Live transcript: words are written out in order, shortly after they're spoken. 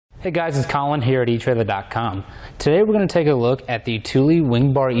Hey guys, it's Colin here at etrailer.com. Today we're going to take a look at the Thule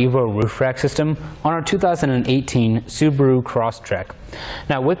WingBar Evo roof rack system on our 2018 Subaru Crosstrek.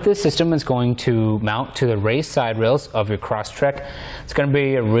 Now with this system, it's going to mount to the raised side rails of your Crosstrek. It's going to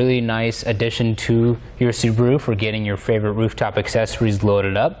be a really nice addition to your Subaru for getting your favorite rooftop accessories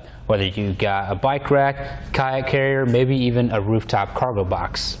loaded up, whether you got a bike rack, kayak carrier, maybe even a rooftop cargo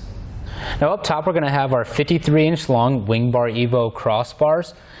box. Now up top we're going to have our 53-inch long WingBar Evo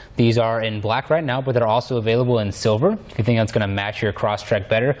crossbars. These are in black right now, but they're also available in silver. If you think that's going to match your Crosstrek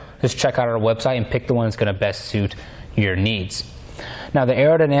better, just check out our website and pick the one that's going to best suit your needs. Now the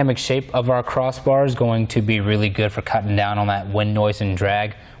aerodynamic shape of our crossbar is going to be really good for cutting down on that wind noise and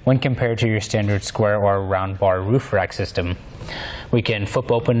drag when compared to your standard square or round bar roof rack system. We can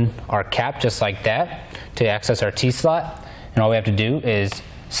flip open our cap just like that to access our T-slot, and all we have to do is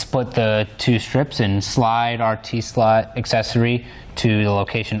split the two strips and slide our T-slot accessory to the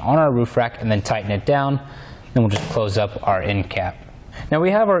location on our roof rack and then tighten it down. Then we'll just close up our end cap. Now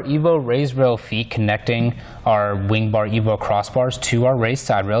we have our Evo raised rail feet connecting our WingBar Evo crossbars to our raised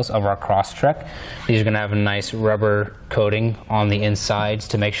side rails of our Crosstrek. These are going to have a nice rubber coating on the insides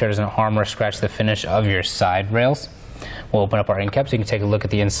to make sure it doesn't harm or scratch the finish of your side rails. We'll open up our end cap so you can take a look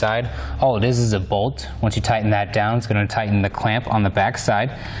at the inside. All it is a bolt. Once you tighten that down, it's going to tighten the clamp on the back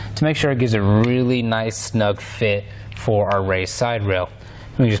side to make sure it gives a really nice snug fit for our raised side rail.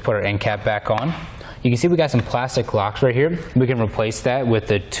 We just put our end cap back on. You can see we got some plastic locks right here. We can replace that with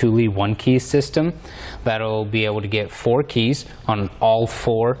the Thule one-key system. That'll be able to get 4 keys on all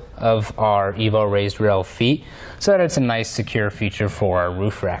 4 of our Evo raised rail feet, so that it's a nice secure feature for our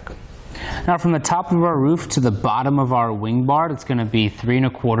roof rack. Now from the top of our roof to the bottom of our wing bar, it's going to be 3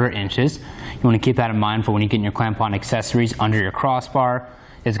 1/4 inches. You want to keep that in mind for when you get your clamp-on accessories under your crossbar.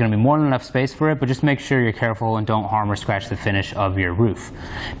 There's going to be more than enough space for it, but just make sure you're careful and don't harm or scratch the finish of your roof.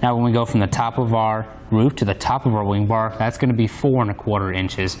 Now when we go from the top of our roof to the top of our wing bar, that's going to be 4 1/4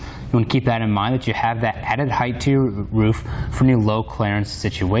 inches. You want to keep that in mind, that you have that added height to your roof for any low clearance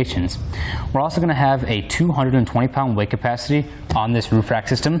situations. We're also going to have a 220-pound weight capacity on this roof rack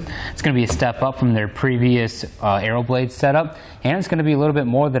system. It's going to be a step up from their previous aero blade setup, and it's going to be a little bit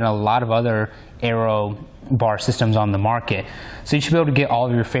more than a lot of other aero bar systems on the market. So you should be able to get all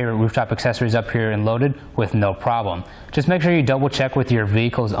of your favorite rooftop accessories up here and loaded with no problem. Just make sure you double check with your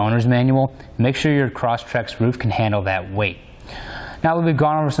vehicle's owner's manual. Make sure your Crosstrek's roof can handle that weight. Now that we've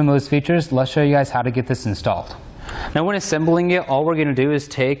gone over some of those features, let's show you guys how to get this installed. Now when assembling it, all we're going to do is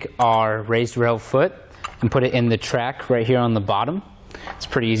take our raised rail foot and put it in the track right here on the bottom. It's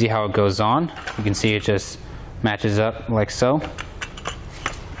pretty easy how it goes on. You can see it just matches up like so.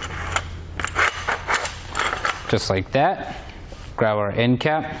 Just like that. Grab our end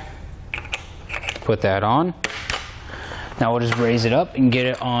cap, put that on. Now we'll just raise it up and get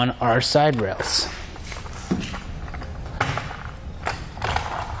it on our side rails.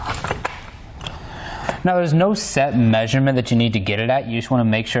 Now there's no set measurement that you need to get it at. You just want to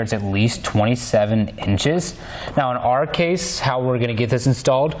make sure it's at least 27 inches. Now in our case, how we're going to get this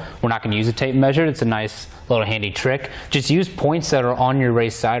installed, we're not going to use a tape measure. It's a nice little handy trick. Just use points that are on your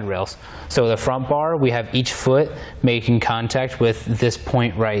raised side rails. So the front bar, we have each foot making contact with this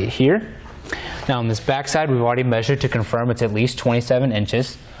point right here. Now on this back side, we've already measured to confirm it's at least 27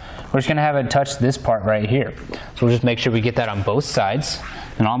 inches. We're just going to have it touch this part right here. So we'll just make sure we get that on both sides.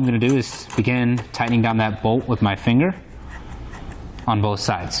 And all I'm going to do is begin tightening down that bolt with my finger on both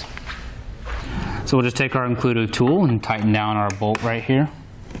sides. So we'll just take our included tool and tighten down our bolt right here.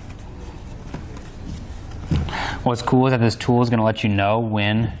 What's cool is that this tool is going to let you know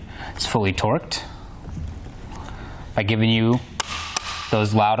when it's fully torqued by giving you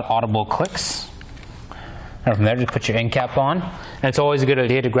those loud audible clicks. And from there, just put your end cap on. And it's always a good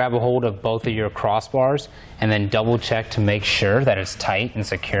idea to grab a hold of both of your crossbars and then double check to make sure that it's tight and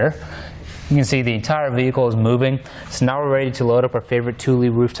secure. You can see the entire vehicle is moving. So now we're ready to load up our favorite Thule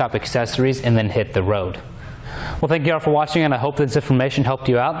rooftop accessories and then hit the road. Well, thank you all for watching, and I hope this information helped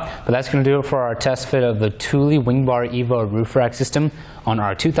you out. But that's going to do it for our test fit of the Thule WingBar Evo roof rack system on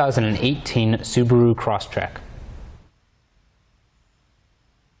our 2018 Subaru Crosstrek.